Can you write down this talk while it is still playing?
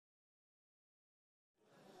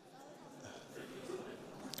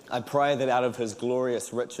I pray that out of his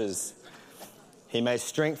glorious riches, he may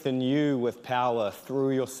strengthen you with power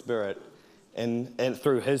through your Spirit and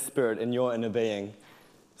through his Spirit in your inner being,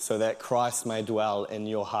 so that Christ may dwell in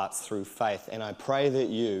your hearts through faith. And I pray that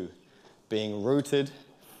you, being rooted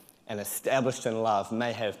and established in love,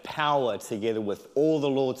 may have power together with all the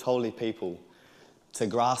Lord's holy people to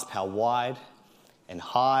grasp how wide and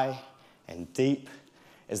high and deep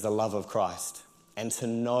is the love of Christ, and to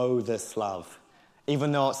know this love,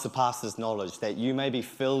 even though it surpasses knowledge, that you may be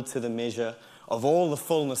filled to the measure of all the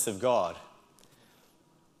fullness of God.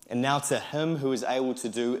 And now to him who is able to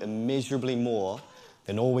do immeasurably more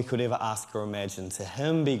than all we could ever ask or imagine, to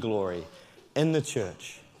him be glory in the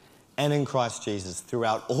church and in Christ Jesus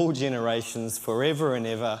throughout all generations, forever and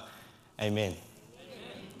ever. Amen.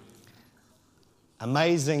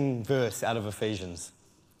 Amazing verse out of Ephesians.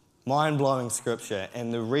 Mind-blowing scripture.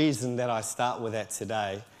 And the reason that I start with that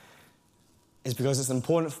today is because it's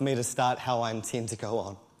important for me to start how I intend to go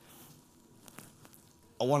on.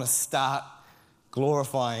 I want to start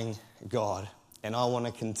glorifying God, and I want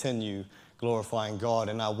to continue glorifying God,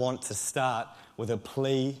 and I want to start with a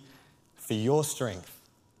plea for your strength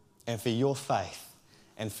and for your faith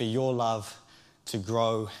and for your love to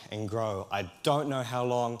grow and grow. I don't know how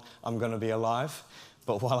long I'm going to be alive,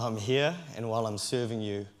 but while I'm here and while I'm serving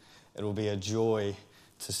you, it will be a joy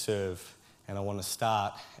to serve. And I want to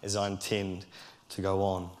start as I intend to go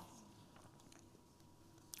on.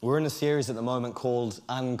 We're in a series at the moment called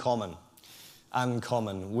Uncommon.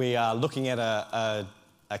 Uncommon. We are looking at a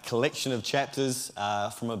collection of chapters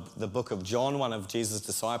from the book of John, one of Jesus'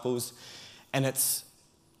 disciples. And it's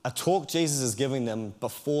a talk Jesus is giving them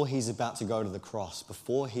before he's about to go to the cross,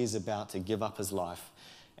 before he's about to give up his life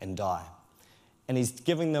and die. And he's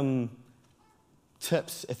giving them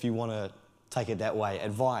tips, if you want to take it that way,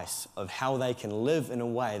 advice of how they can live in a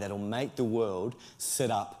way that will make the world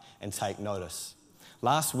sit up and take notice.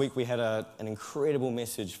 Last week we had an incredible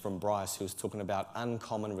message from Bryce, who was talking about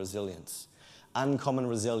uncommon resilience. Uncommon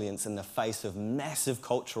resilience in the face of massive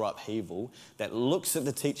cultural upheaval that looks at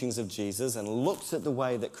the teachings of Jesus and looks at the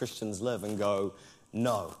way that Christians live and go,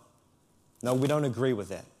 no, we don't agree with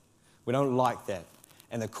that. We don't like that.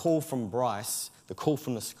 And the call from Bryce, the call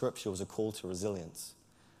from the scripture, was a call to resilience.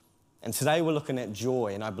 And today we're looking at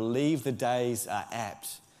joy, and I believe the days are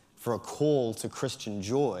apt for a call to Christian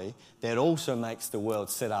joy that also makes the world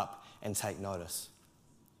sit up and take notice.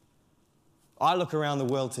 I look around the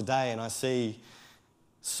world today and I see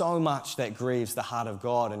so much that grieves the heart of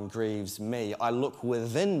God and grieves me. I look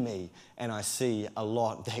within me and I see a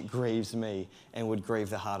lot that grieves me and would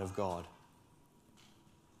grieve the heart of God.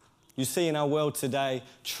 You see in our world today,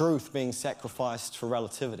 truth being sacrificed for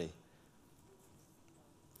relativity.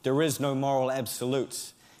 There is no moral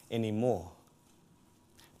absolutes anymore.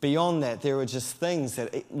 Beyond that, there are just things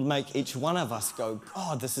that make each one of us go,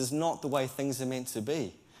 God, this is not the way things are meant to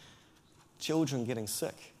be. Children getting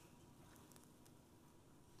sick.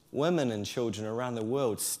 Women and children around the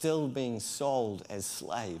world still being sold as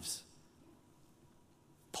slaves.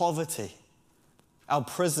 Poverty. Our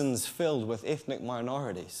prisons filled with ethnic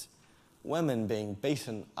minorities. Women being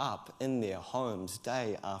beaten up in their homes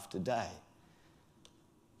day after day.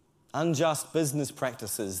 Unjust business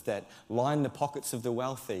practices that line the pockets of the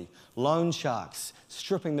wealthy. Loan sharks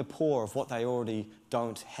stripping the poor of what they already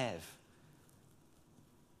don't have.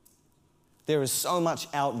 There is so much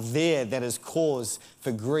out there that is cause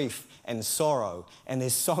for grief and sorrow. And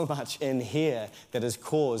there's so much in here that is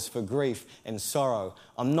cause for grief and sorrow.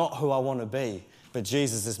 I'm not who I want to be, but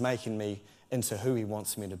Jesus is making me into who he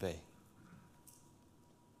wants me to be.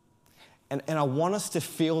 And I want us to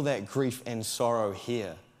feel that grief and sorrow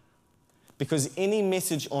here. Because any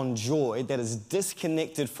message on joy that is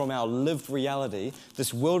disconnected from our lived reality,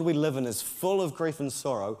 this world we live in is full of grief and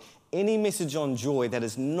sorrow. Any message on joy that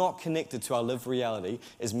is not connected to our lived reality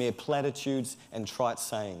is mere platitudes and trite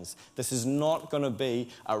sayings. This is not going to be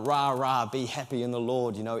a rah-rah, be happy in the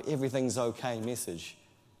Lord, everything's okay message.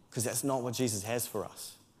 Because that's not what Jesus has for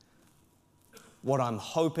us. What I'm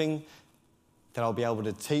hoping that I'll be able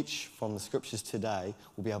to teach from the scriptures today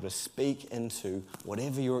will be able to speak into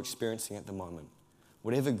whatever you're experiencing at the moment,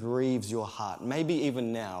 whatever grieves your heart. Maybe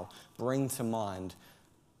even now, bring to mind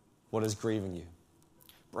what is grieving you.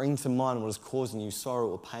 Bring to mind what is causing you sorrow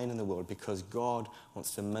or pain in the world, because God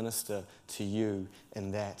wants to minister to you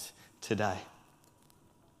in that today.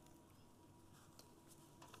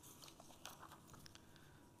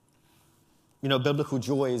 Biblical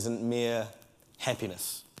joy isn't mere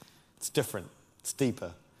happiness. It's different. It's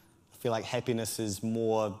deeper. I feel like happiness is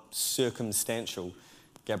more circumstantial.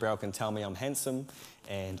 Gabrielle can tell me I'm handsome,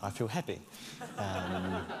 and I feel happy.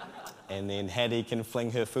 And then Hattie can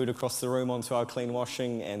fling her food across the room onto our clean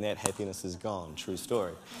washing, and that happiness is gone. True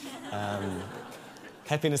story.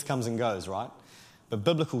 Happiness comes and goes, right? But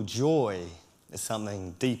biblical joy is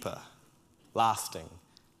something deeper, lasting,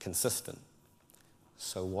 consistent.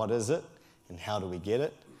 So what is it, and how do we get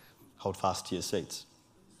it? Hold fast to your seats.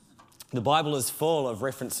 The Bible is full of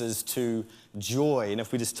references to joy, and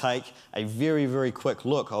if we just take a very, very quick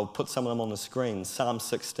look, I'll put some of them on the screen. Psalm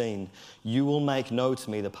 16, you will make known to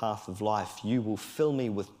me the path of life. You will fill me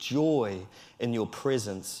with joy in your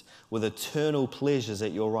presence, with eternal pleasures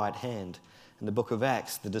at your right hand. In the book of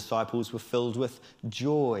Acts, the disciples were filled with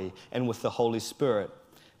joy and with the Holy Spirit.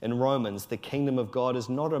 In Romans, the kingdom of God is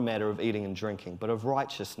not a matter of eating and drinking, but of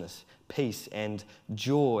righteousness, peace, and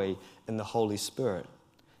joy in the Holy Spirit.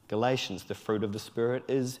 Galatians, the fruit of the Spirit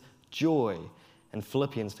is joy. And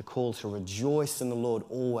Philippians, the call to rejoice in the Lord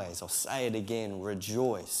always. I'll say it again,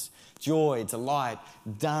 rejoice. Joy, delight,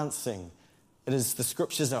 dancing. The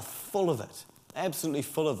scriptures are full of it, absolutely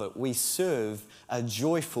full of it. We serve a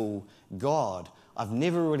joyful God. I've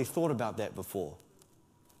never really thought about that before.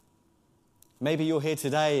 Maybe you're here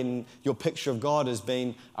today and your picture of God has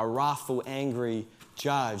been a wrathful, angry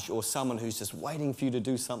judge or someone who's just waiting for you to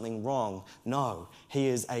do something wrong. No, he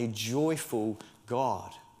is a joyful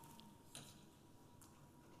God.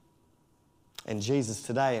 And Jesus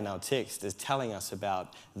today in our text is telling us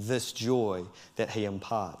about this joy that he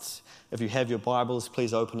imparts. If you have your Bibles,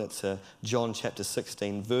 please open it to John chapter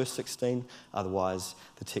 16, verse 16. Otherwise,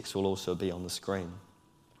 the text will also be on the screen.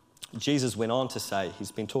 Jesus went on to say,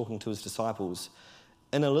 he's been talking to his disciples,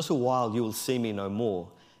 in a little while you will see me no more,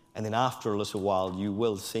 and then after a little while you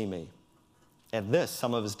will see me. At this,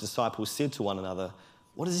 some of his disciples said to one another,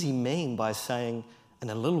 what does he mean by saying, in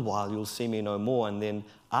a little while you'll see me no more, and then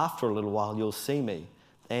after a little while you'll see me,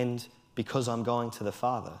 and because I'm going to the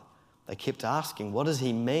Father? They kept asking, what does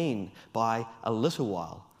he mean by a little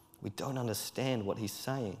while? We don't understand what he's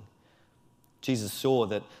saying. Jesus saw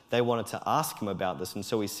that they wanted to ask him about this, and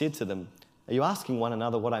so he said to them, are you asking one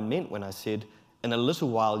another what I meant when I said, in a little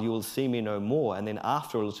while you will see me no more, and then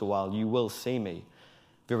after a little while you will see me?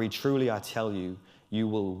 Very truly I tell you, you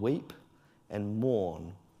will weep and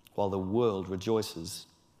mourn while the world rejoices.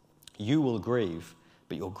 You will grieve,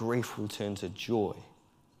 but your grief will turn to joy.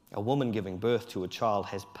 A woman giving birth to a child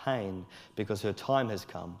has pain because her time has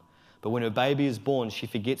come. But when her baby is born, she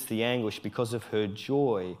forgets the anguish because of her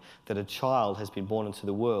joy that a child has been born into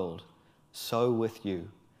the world. So with you.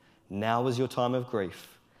 Now is your time of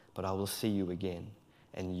grief, but I will see you again,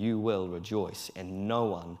 and you will rejoice, and no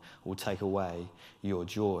one will take away your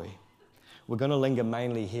joy. We're going to linger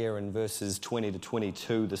mainly here in verses 20 to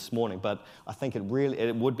 22 this morning, but I think it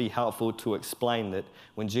would be helpful to explain that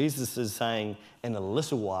when Jesus is saying, in a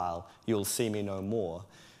little while you'll see me no more,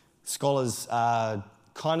 scholars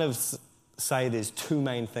kind of say there's two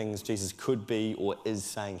main things Jesus could be or is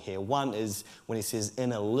saying here. One is when he says,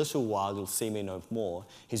 in a little while you'll see me no more,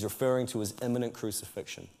 he's referring to his imminent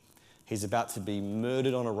crucifixion. He's about to be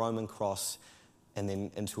murdered on a Roman cross and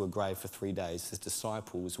then into a grave for 3 days. His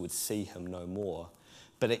disciples would see him no more.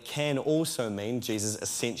 But it can also mean Jesus'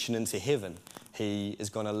 ascension into heaven. He is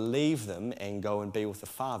going to leave them and go and be with the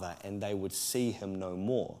Father, and they would see him no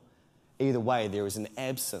more. Either way, there is an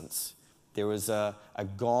absence. There is a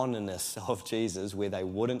goneness of Jesus where they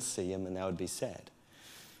wouldn't see him and they would be sad.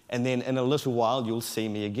 And then in a little while, you'll see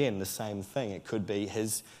me again, the same thing. It could be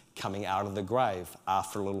his coming out of the grave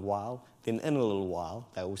after a little while. Then in a little while,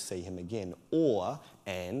 they will see him again.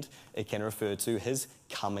 And it can refer to his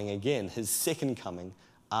coming again, his second coming.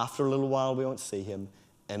 After a little while, we won't see him.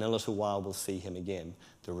 In a little while, we'll see him again.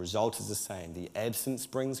 The result is the same. The absence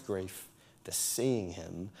brings grief. The seeing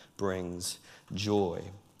him brings joy.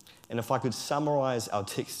 And if I could summarize our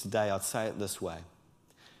text today, I'd say it this way.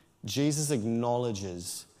 Jesus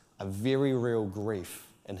acknowledges a very real grief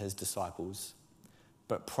in his disciples,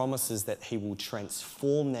 but promises that he will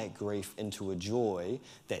transform that grief into a joy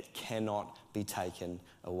that cannot be taken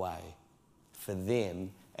away for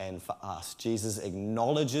them and for us. Jesus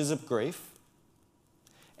acknowledges a grief,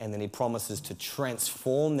 and then he promises to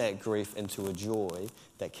transform that grief into a joy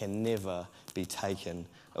that can never be taken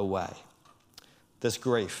away. This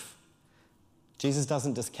grief, Jesus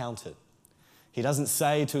doesn't discount it. He doesn't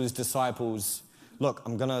say to his disciples, look,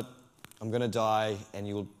 I'm gonna die and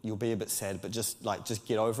you'll be a bit sad, but just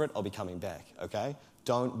get over it, I'll be coming back, okay?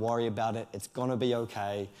 Don't worry about it, it's gonna be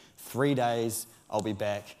okay. 3 days, I'll be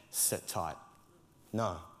back, sit tight.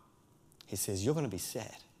 No. He says, you're gonna be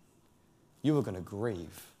sad. You are gonna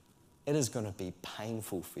grieve. It is gonna be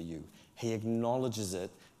painful for you. He acknowledges it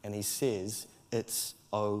and he says, it's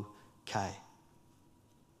okay.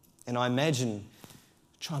 And I imagine,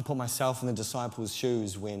 try and put myself in the disciples'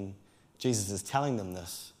 shoes when Jesus is telling them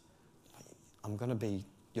this.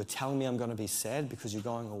 You're telling me I'm going to be sad because you're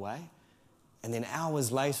going away? And then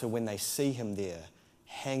hours later when they see him there,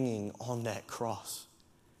 hanging on that cross.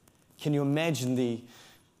 Can you imagine the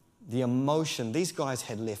emotion? These guys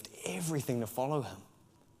had left everything to follow him.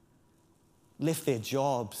 Left their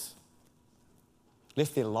jobs,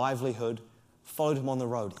 left their livelihood, followed him on the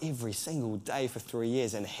road every single day for 3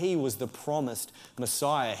 years. And he was the promised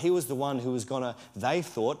Messiah. He was the one who was going to, they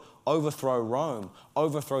thought, overthrow Rome,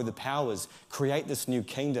 overthrow the powers, create this new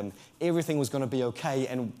kingdom. Everything was going to be okay.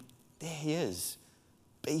 And there he is,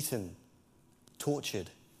 beaten,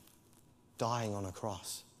 tortured, dying on a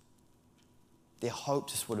cross. Their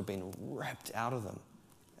hope just would have been ripped out of them.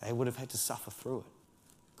 They would have had to suffer through it.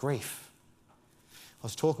 Grief. I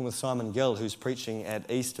was talking with Simon Gill, who's preaching at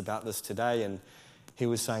East about this today, and he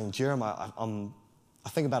was saying, Jerram, I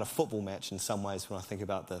think about a football match in some ways when I think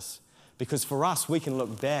about this. Because for us, we can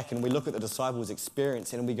look back and we look at the disciples'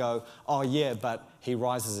 experience and we go, oh yeah, but he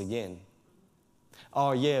rises again.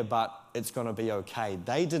 Oh yeah, but it's going to be okay.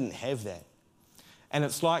 They didn't have that. And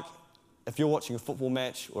it's like if you're watching a football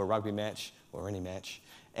match or a rugby match or any match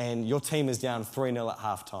and your team is down 3-0 at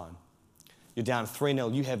halftime. You're down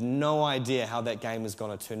 3-0. You have no idea how that game is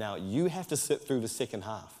going to turn out. You have to sit through the second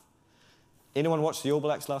half. Anyone watch the All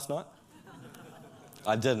Blacks last night?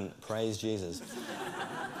 I didn't. Praise Jesus.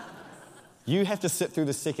 You have to sit through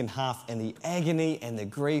the second half and the agony and the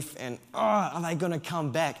grief and, are they going to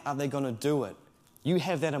come back? Are they going to do it? You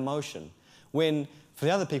have that emotion. When, for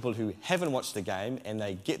the other people who haven't watched the game and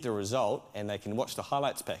they get the result and they can watch the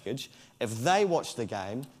highlights package, if they watch the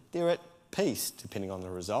game, they're at peace, depending on the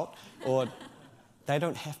result, or they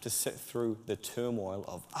don't have to sit through the turmoil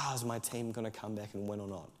of, is my team going to come back and win or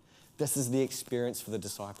not? This is the experience for the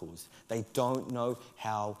disciples. They don't know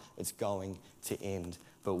how it's going to end,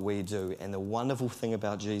 but we do. And the wonderful thing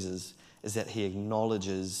about Jesus is that he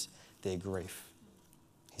acknowledges their grief.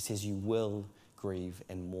 He says, you will grieve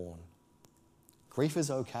and mourn. Grief is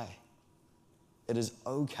okay. It is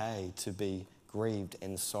okay to be grieved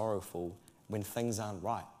and sorrowful when things aren't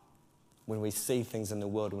right. When we see things in the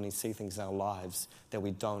world, when we see things in our lives that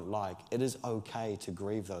we don't like, it is okay to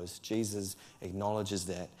grieve those. Jesus acknowledges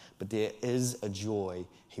that. But there is a joy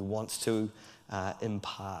he wants to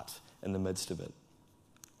impart in the midst of it.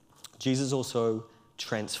 Jesus also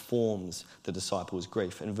transforms the disciples'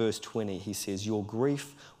 grief. In verse 20, he says, your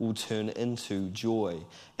grief will turn into joy.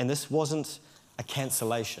 And this wasn't a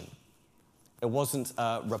cancellation. It wasn't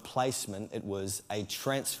a replacement. It was a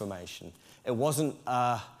transformation. It wasn't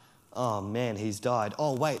oh man, he's died.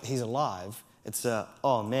 Oh wait, he's alive. It's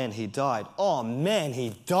oh man, he died. Oh man,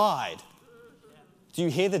 he died. Do you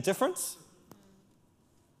hear the difference?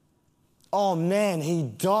 Oh man, he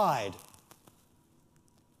died.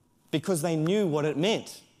 Because they knew what it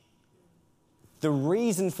meant. The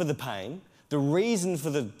reason for the pain, the reason for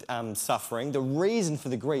the suffering, the reason for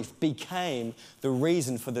the grief became the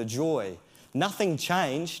reason for the joy. Nothing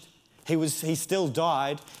changed. He still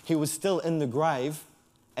died. He was still in the grave.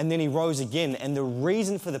 And then he rose again, and the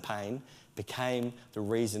reason for the pain became the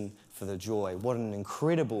reason for the joy. What an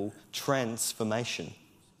incredible transformation.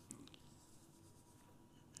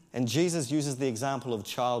 And Jesus uses the example of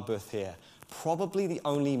childbirth here. Probably the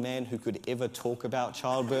only man who could ever talk about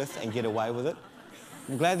childbirth and get away with it.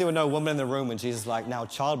 I'm glad there were no women in the room when Jesus is like, now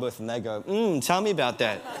childbirth, and they go, tell me about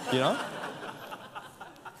that, you know?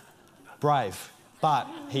 Brave. But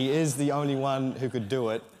he is the only one who could do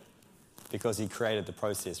it. Because he created the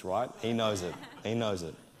process, right? He knows it. He knows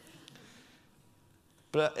it.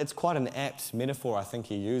 But it's quite an apt metaphor I think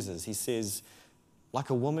he uses. He says, like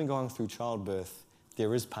a woman going through childbirth,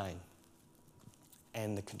 there is pain.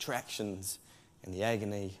 And the contractions and the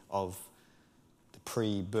agony of the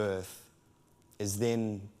pre-birth is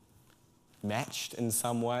then matched in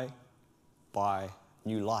some way by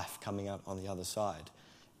new life coming out on the other side.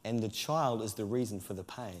 And the child is the reason for the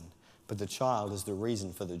pain, but the child is the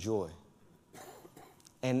reason for the joy.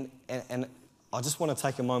 And I just want to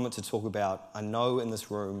take a moment to talk about, I know in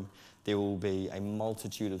this room there will be a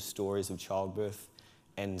multitude of stories of childbirth,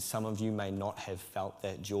 and some of you may not have felt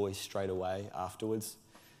that joy straight away afterwards.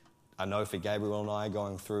 I know for Gabriel and I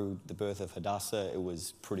going through the birth of Hadassah, it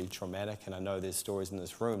was pretty traumatic, and I know there's stories in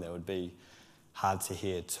this room that would be hard to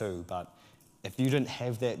hear too, but if you didn't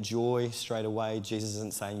have that joy straight away, Jesus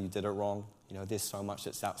isn't saying you did it wrong. You know, there's so much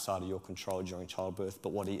that's outside of your control during childbirth, but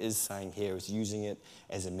what he is saying here is using it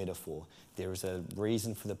as a metaphor. There is a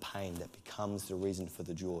reason for the pain that becomes the reason for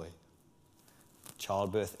the joy.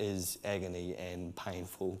 Childbirth is agony and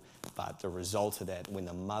painful, but the result of that, when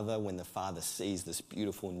the father sees this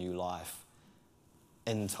beautiful new life,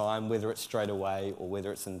 in time, whether it's straight away or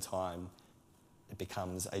whether it's in time, it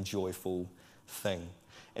becomes a joyful thing.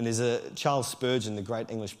 And there's a Charles Spurgeon, the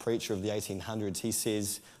great English preacher of the 1800s, he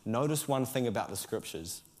says, notice one thing about the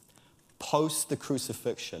scriptures. Post the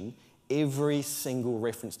crucifixion, every single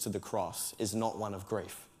reference to the cross is not one of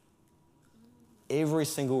grief. Every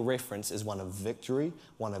single reference is one of victory,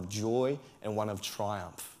 one of joy, and one of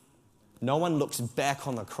triumph. No one looks back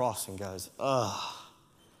on the cross and goes, oh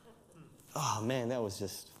man, that was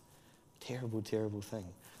just a terrible, terrible thing.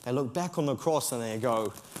 They look back on the cross and they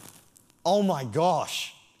go, oh my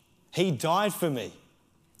gosh, he died for me.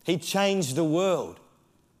 He changed the world.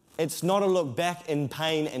 It's not a look back in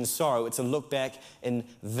pain and sorrow. It's a look back in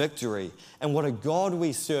victory. And what a God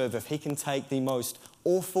we serve if he can take the most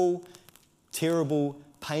awful, terrible,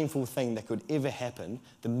 painful thing that could ever happen,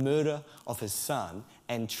 the murder of his son,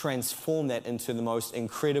 and transform that into the most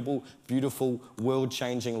incredible, beautiful,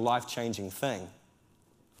 world-changing, life-changing thing.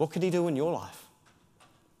 What could he do in your life?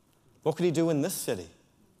 What could he do in this city?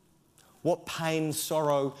 What pain,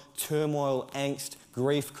 sorrow, turmoil, angst,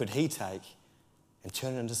 grief could he take and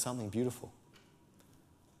turn it into something beautiful?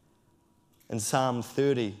 In Psalm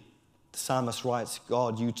 30, the psalmist writes,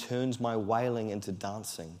 God, you turned my wailing into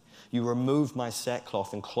dancing. You removed my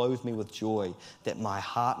sackcloth and clothed me with joy, that my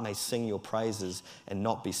heart may sing your praises and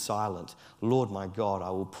not be silent. Lord my God, I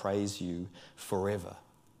will praise you forever.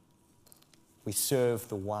 We serve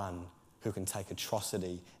the one who can take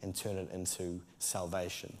atrocity and turn it into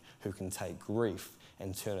salvation, who can take grief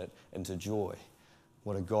and turn it into joy.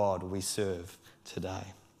 What a God we serve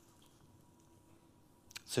today.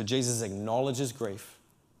 So Jesus acknowledges grief.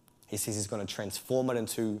 He says he's going to transform it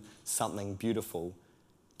into something beautiful.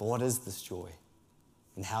 But what is this joy?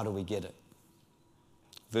 And how do we get it?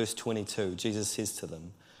 Verse 22, Jesus says to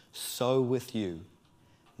them, so with you,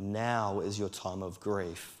 now is your time of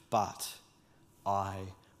grief, but I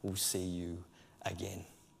will see you again.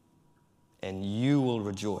 And you will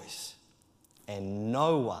rejoice, and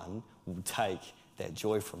no one will take that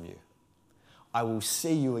joy from you. I will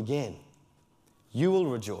see you again. You will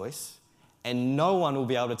rejoice, and no one will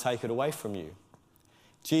be able to take it away from you.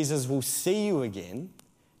 Jesus will see you again,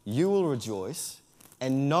 you will rejoice,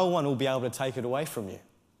 and no one will be able to take it away from you.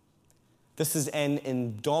 This is an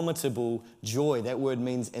indomitable joy. That word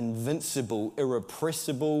means invincible,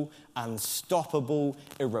 irrepressible, unstoppable,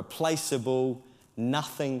 irreplaceable.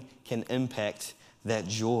 Nothing can impact that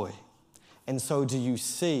joy. And so do you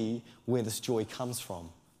see where this joy comes from?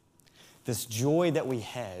 This joy that we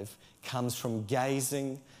have comes from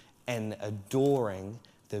gazing and adoring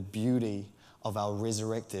the beauty of our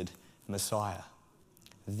resurrected Messiah.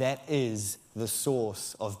 That is the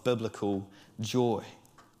source of biblical joy.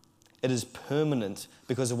 It is permanent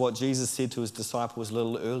because of what Jesus said to his disciples a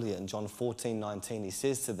little earlier in John 14:19. He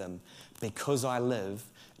says to them, because I live,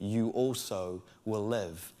 you also will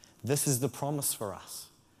live. This is the promise for us.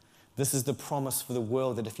 This is the promise for the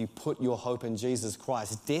world, that if you put your hope in Jesus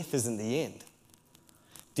Christ, death isn't the end.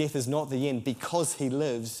 Death is not the end. Because he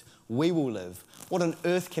lives, we will live. What on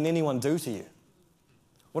earth can anyone do to you?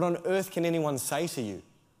 What on earth can anyone say to you?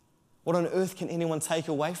 What on earth can anyone take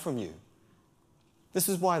away from you? This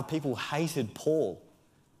is why people hated Paul.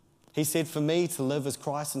 He said, for me to live as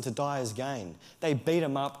Christ and to die as gain. They beat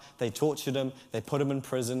him up, they tortured him, they put him in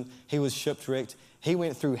prison, he was shipwrecked, he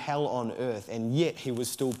went through hell on earth, and yet he was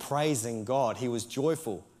still praising God. He was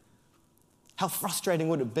joyful. How frustrating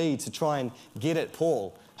would it be to try and get at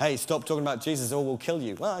Paul? Hey, stop talking about Jesus or we'll kill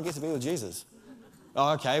you. Well, I guess to be with Jesus.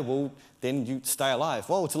 Oh, okay, well, then you stay alive.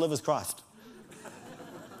 Well, to live as Christ.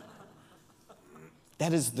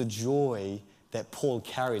 That is the joy that Paul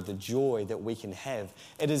carried, the joy that we can have.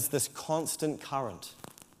 It is this constant current.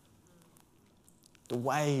 The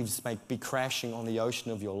waves may be crashing on the ocean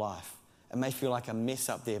of your life. It may feel like a mess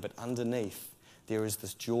up there, but underneath there is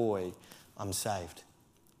this joy. I'm saved.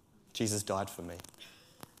 Jesus died for me.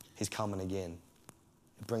 He's coming again.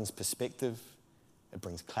 It brings perspective. It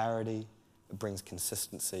brings clarity. It brings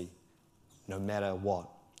consistency, no matter what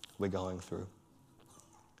we're going through.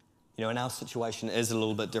 You know, and our situation is a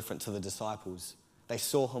little bit different to the disciples. They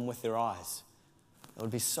saw him with their eyes. It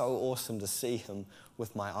would be so awesome to see him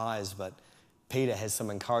with my eyes, but Peter has some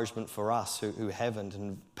encouragement for us who haven't.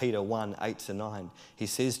 In Peter 1:8-9, he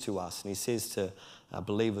says to us, and he says to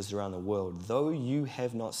believers around the world, though you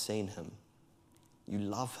have not seen him, you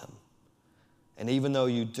love him. And even though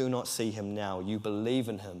you do not see him now, you believe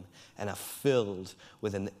in him and are filled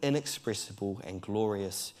with an inexpressible and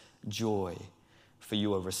glorious joy, for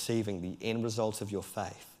you are receiving the end result of your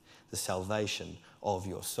faith, the salvation of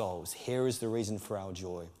your souls. Here is the reason for our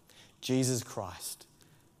joy. Jesus Christ,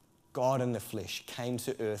 God in the flesh, came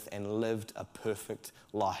to earth and lived a perfect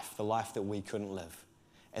life, the life that we couldn't live.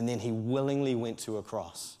 And then he willingly went to a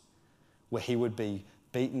cross where he would be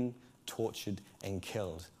beaten, tortured, and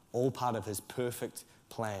killed, all part of his perfect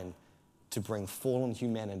plan to bring fallen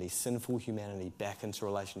humanity, sinful humanity, back into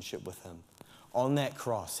relationship with him. On that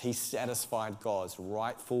cross, he satisfied God's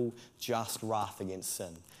rightful, just wrath against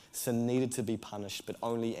sin. Sin needed to be punished, but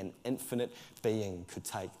only an infinite being could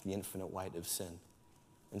take the infinite weight of sin.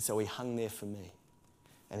 And so he hung there for me,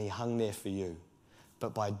 and he hung there for you.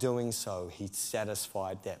 But by doing so, he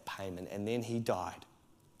satisfied that payment, and then he died.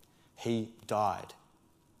 He died,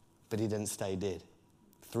 but he didn't stay dead.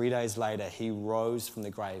 3 days later, he rose from the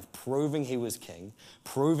grave, proving he was king,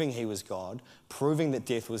 proving he was God, proving that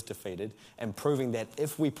death was defeated, and proving that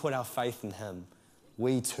if we put our faith in him,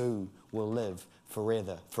 we too will live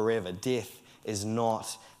forever. Death is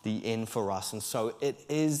not the end for us. And so it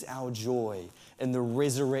is our joy in the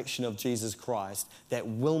resurrection of Jesus Christ that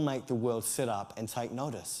will make the world sit up and take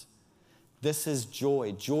notice. This is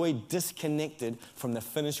joy. Joy disconnected from the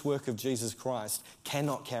finished work of Jesus Christ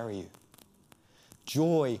cannot carry you.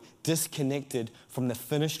 Joy disconnected from the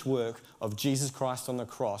finished work of Jesus Christ on the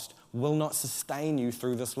cross will not sustain you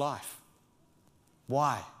through this life.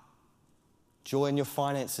 Why? Joy in your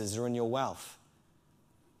finances or in your wealth.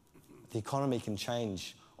 The economy can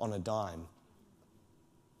change on a dime.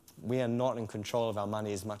 We are not in control of our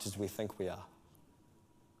money as much as we think we are.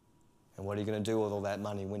 And what are you going to do with all that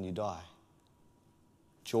money when you die?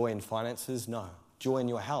 Joy in finances? No. Joy in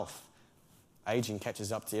your health. Aging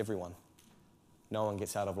catches up to everyone. No one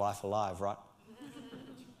gets out of life alive, right?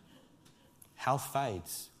 Health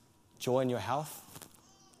fades. Joy in your health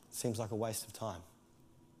seems like a waste of time.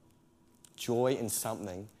 Joy in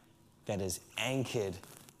something that is anchored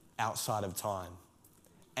outside of time,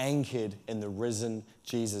 anchored in the risen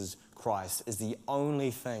Jesus Christ, is the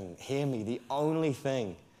only thing, hear me, the only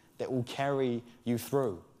thing that will carry you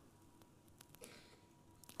through.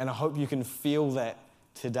 And I hope you can feel that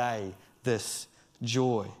today, this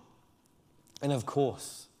joy. And of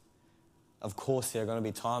course, there are going to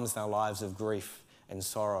be times in our lives of grief and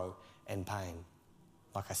sorrow and pain.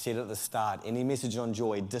 Like I said at the start, any message on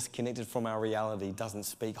joy disconnected from our reality doesn't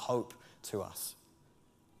speak hope to us.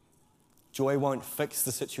 Joy won't fix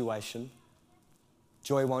the situation.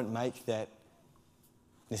 Joy won't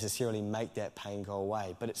necessarily make that pain go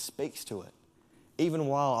away, but it speaks to it. Even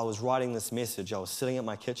while I was writing this message, I was sitting at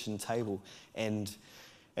my kitchen table and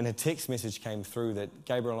a text message came through that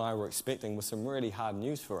Gabriel and I were expecting with some really hard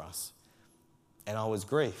news for us. And I was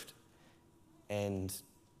grieved. And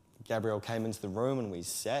Gabriel came into the room and we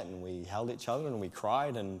sat and we held each other and we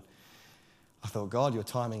cried. And I thought, God, your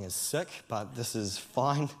timing is sick, but this is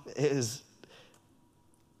fine. It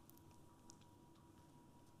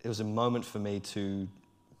was a moment for me to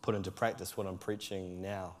put into practice what I'm preaching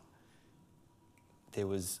now. There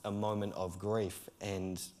was a moment of grief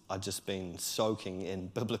and I'd just been soaking in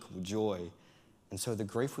biblical joy. And so the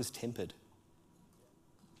grief was tempered.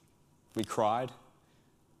 We cried,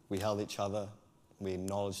 we held each other, we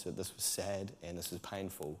acknowledged that this was sad and this was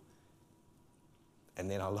painful. And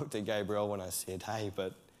then I looked at Gabriel and I said, hey,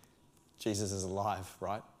 but Jesus is alive,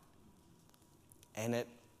 right? And it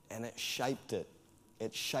shaped it.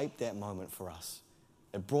 It shaped that moment for us.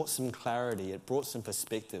 It brought some clarity, it brought some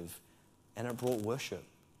perspective, and it brought worship.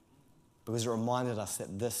 Because it reminded us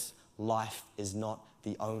that this life is not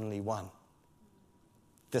the only one.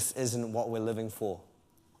 This isn't what we're living for.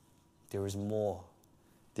 There is more.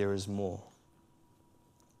 There is more.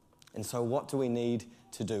 And so what do we need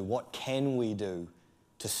to do? What can we do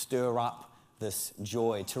to stir up this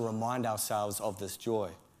joy, to remind ourselves of this joy?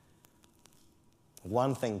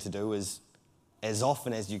 One thing to do is, as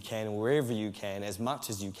often as you can, wherever you can, as much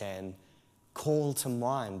as you can, call to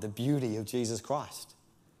mind the beauty of Jesus Christ.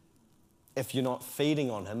 If you're not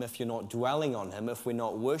feeding on him, if you're not dwelling on him, if we're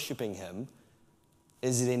not worshiping him,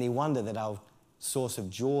 is it any wonder that our source of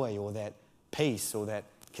joy or that peace or that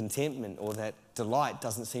contentment or that delight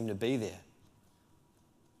doesn't seem to be there?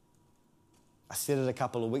 I said it a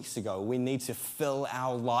couple of weeks ago, we need to fill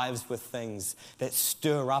our lives with things that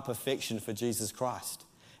stir up affection for Jesus Christ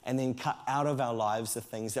and then cut out of our lives the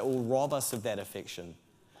things that will rob us of that affection.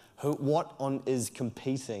 What is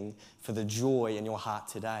competing for the joy in your heart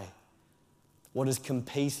today? What is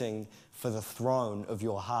competing for the throne of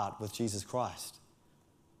your heart with Jesus Christ?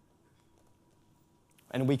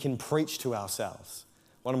 And we can preach to ourselves.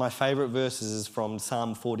 One of my favorite verses is from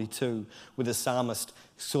Psalm 42, where the psalmist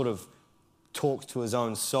sort of talks to his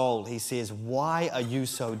own soul. He says, "Why are you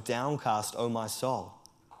so downcast, O my soul?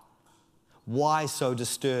 Why so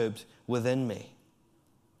disturbed within me?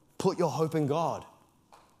 Put your hope in God,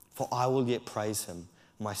 for I will yet praise him,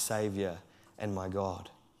 my Savior and my God.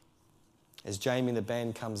 As Jamie and the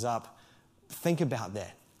band comes up, think about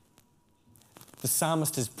that. The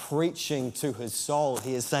psalmist is preaching to his soul.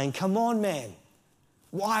 He is saying, come on, man.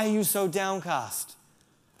 Why are you so downcast?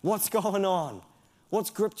 What's going on? What's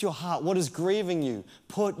gripped your heart? What is grieving you?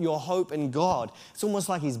 Put your hope in God. It's almost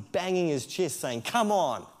like he's banging his chest saying, come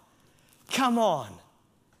on. Come on.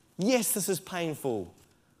 Yes, this is painful.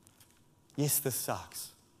 Yes, this sucks.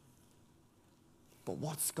 But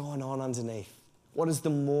what's going on underneath? What is the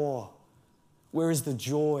more? Where is the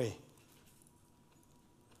joy?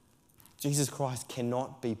 Jesus Christ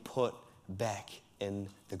cannot be put back in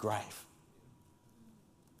the grave.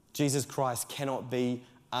 Jesus Christ cannot be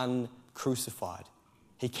uncrucified.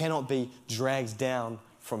 He cannot be dragged down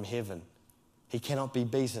from heaven. He cannot be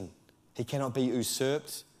beaten. He cannot be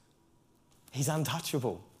usurped. He's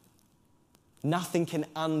untouchable. Nothing can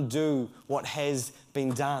undo what has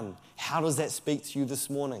been done. How does that speak to you this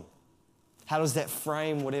morning? How does that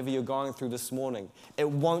frame whatever you're going through this morning? It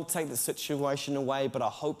won't take the situation away, but I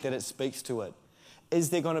hope that it speaks to it. Is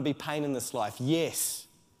there going to be pain in this life? Yes.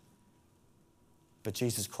 But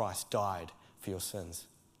Jesus Christ died for your sins.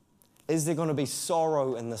 Is there going to be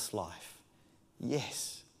sorrow in this life?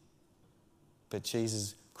 Yes. But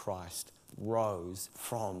Jesus Christ rose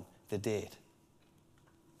from the dead.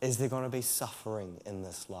 Is there going to be suffering in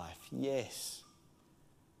this life? Yes.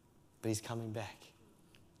 But he's coming back.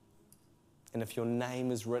 And if your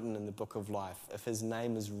name is written in the book of life, if your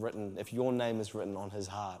name is written on his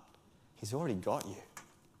heart, he's already got you.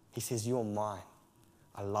 He says, you're mine.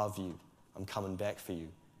 I love you. I'm coming back for you.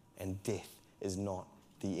 And death is not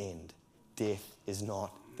the end. Death is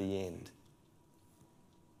not the end.